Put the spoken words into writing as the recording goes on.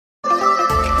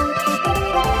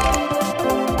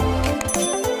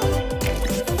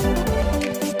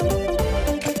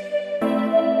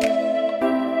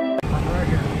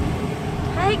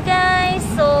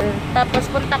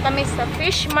kami sa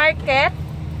fish market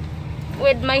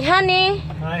with my honey.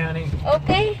 Hi, honey.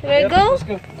 Okay, ready to go? Let's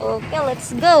go. Okay, let's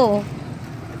go.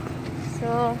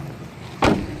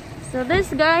 So this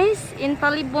guys in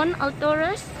Talibon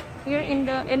Alturas here in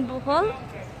Bohol,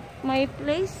 my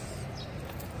place.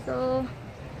 So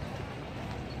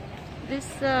this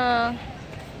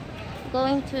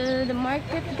going to the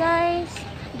market, guys.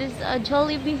 This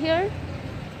Jollibee here.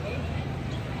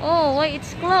 Oh, why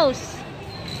it's closed?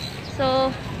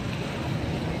 So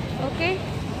okay.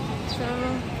 So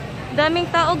daming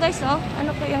tao, guys. Oh,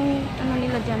 ano kayang ano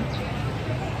nila dyan?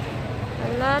 A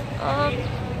lot of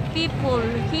people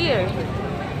here.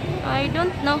 I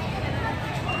don't know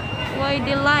why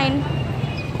the line.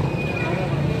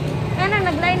 Ano,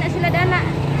 nag-line na sila dana.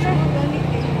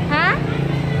 Ha?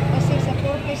 Kasi sa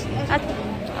purpose At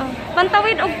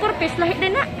pantawid og purpose lahi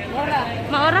din na. Maora.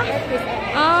 Maora?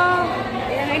 Ah.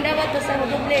 Yan ang dapat to sa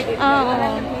doble. Oo.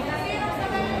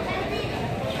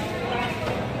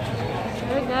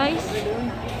 So guys,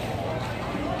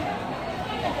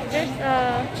 there's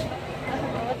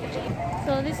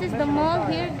so this is the mall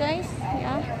here, guys.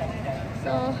 Yeah.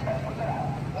 So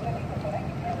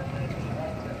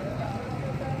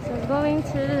going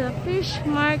to the fish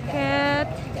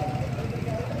market.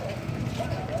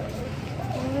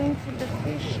 Going to the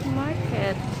fish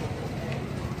market.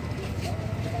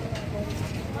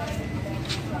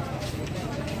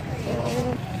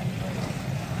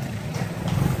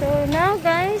 So now,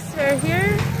 guys, we're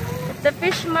here at the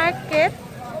fish market.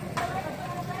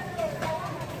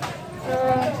 So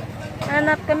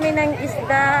hanap kami ng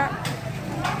isda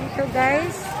dito,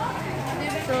 guys.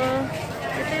 So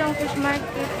ito yung fish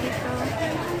market dito.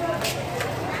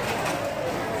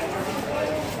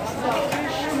 So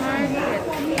fish market.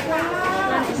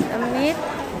 One is the meat.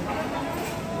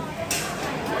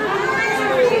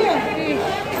 Fish.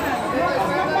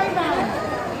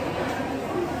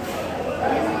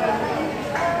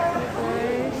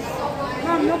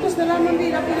 Ma'am, lukos na lang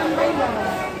din ang bilang bayo.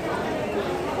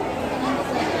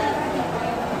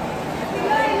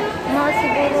 Mga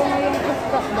siguro ngayong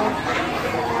isda ba?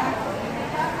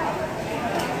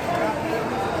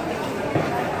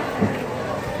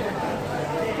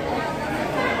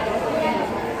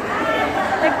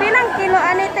 Nagpilang kilo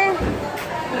anite?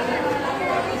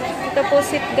 Ito po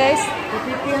sit, guys.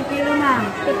 250 ang kilo, ma'am.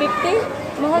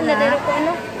 250? Mahal na dito ko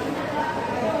ano?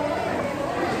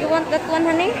 You want that one,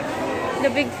 honey? The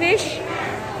big fish?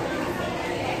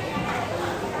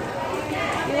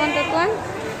 You want that one?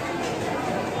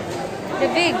 The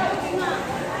big.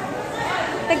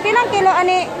 Tagpilang kilo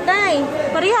ani, day.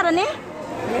 Parihara ni?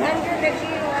 300 ang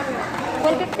kilo.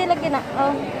 150 lagi na.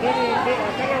 Oh.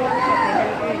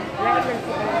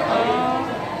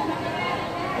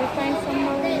 We find some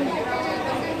more.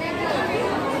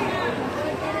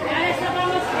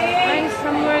 Find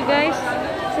somewhere, guys.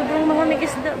 Sobrang mahal ng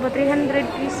isda ba? 300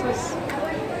 pesos.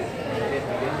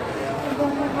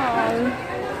 Sobrang mahal.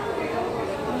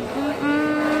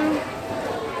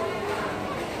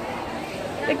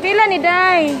 Tagpila ni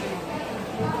day?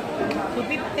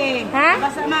 250. Ha?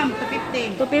 Basta, ma'am,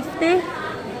 250. 250?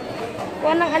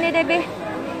 Kuha ng ani, Debe?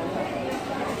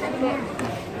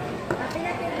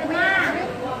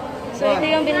 So, ito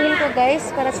yung bilhin ko, guys,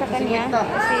 para sa kanya.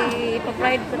 Kasi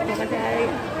ipa-pride ko ito. Kasi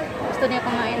gusto niya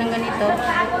kumain ng ganito.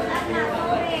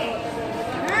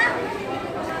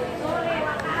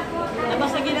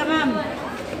 Labas lagi na, ma'am.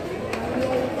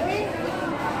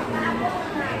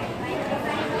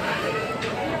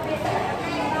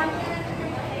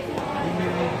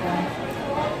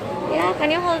 Yeah,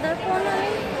 can you hold that phone,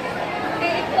 honey?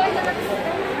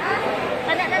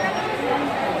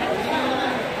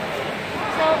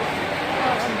 So,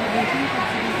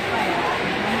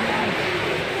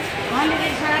 Ano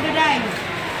din sarado, day?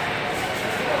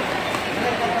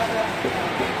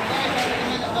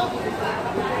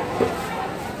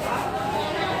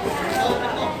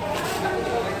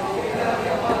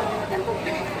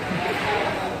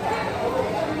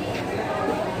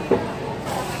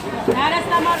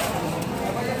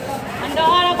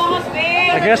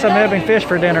 I guess I'm having fish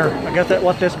for dinner. I guess that's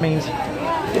what this means.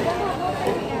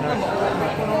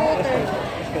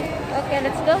 okay,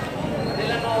 let's go.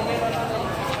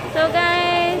 So,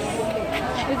 guys,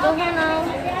 we go here now.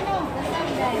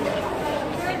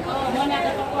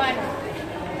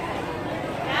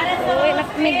 Uwi na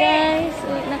kami, guys.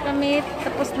 Uwi na kami.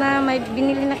 Tapos na, may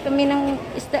binili na kami ng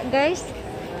isda, guys.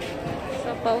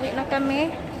 So, pauwi na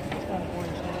kami.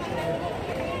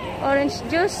 Orange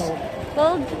juice.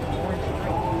 Cold.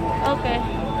 Okay.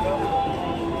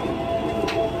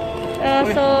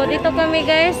 So, dito kami,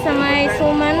 guys, sa may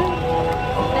suman.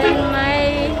 Then,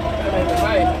 may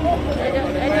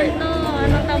don't know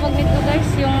anong tawag nito guys,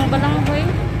 yung balanghoy.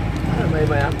 May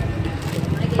ba yan?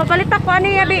 Papalit ako ano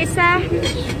yabi isa.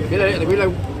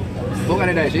 Bilang bukan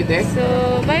ada sini. So,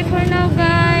 bye for now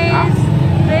guys.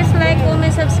 Please like,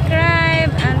 comment,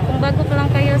 subscribe. And kung bago pa lang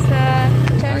kayo sa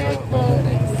channel ko,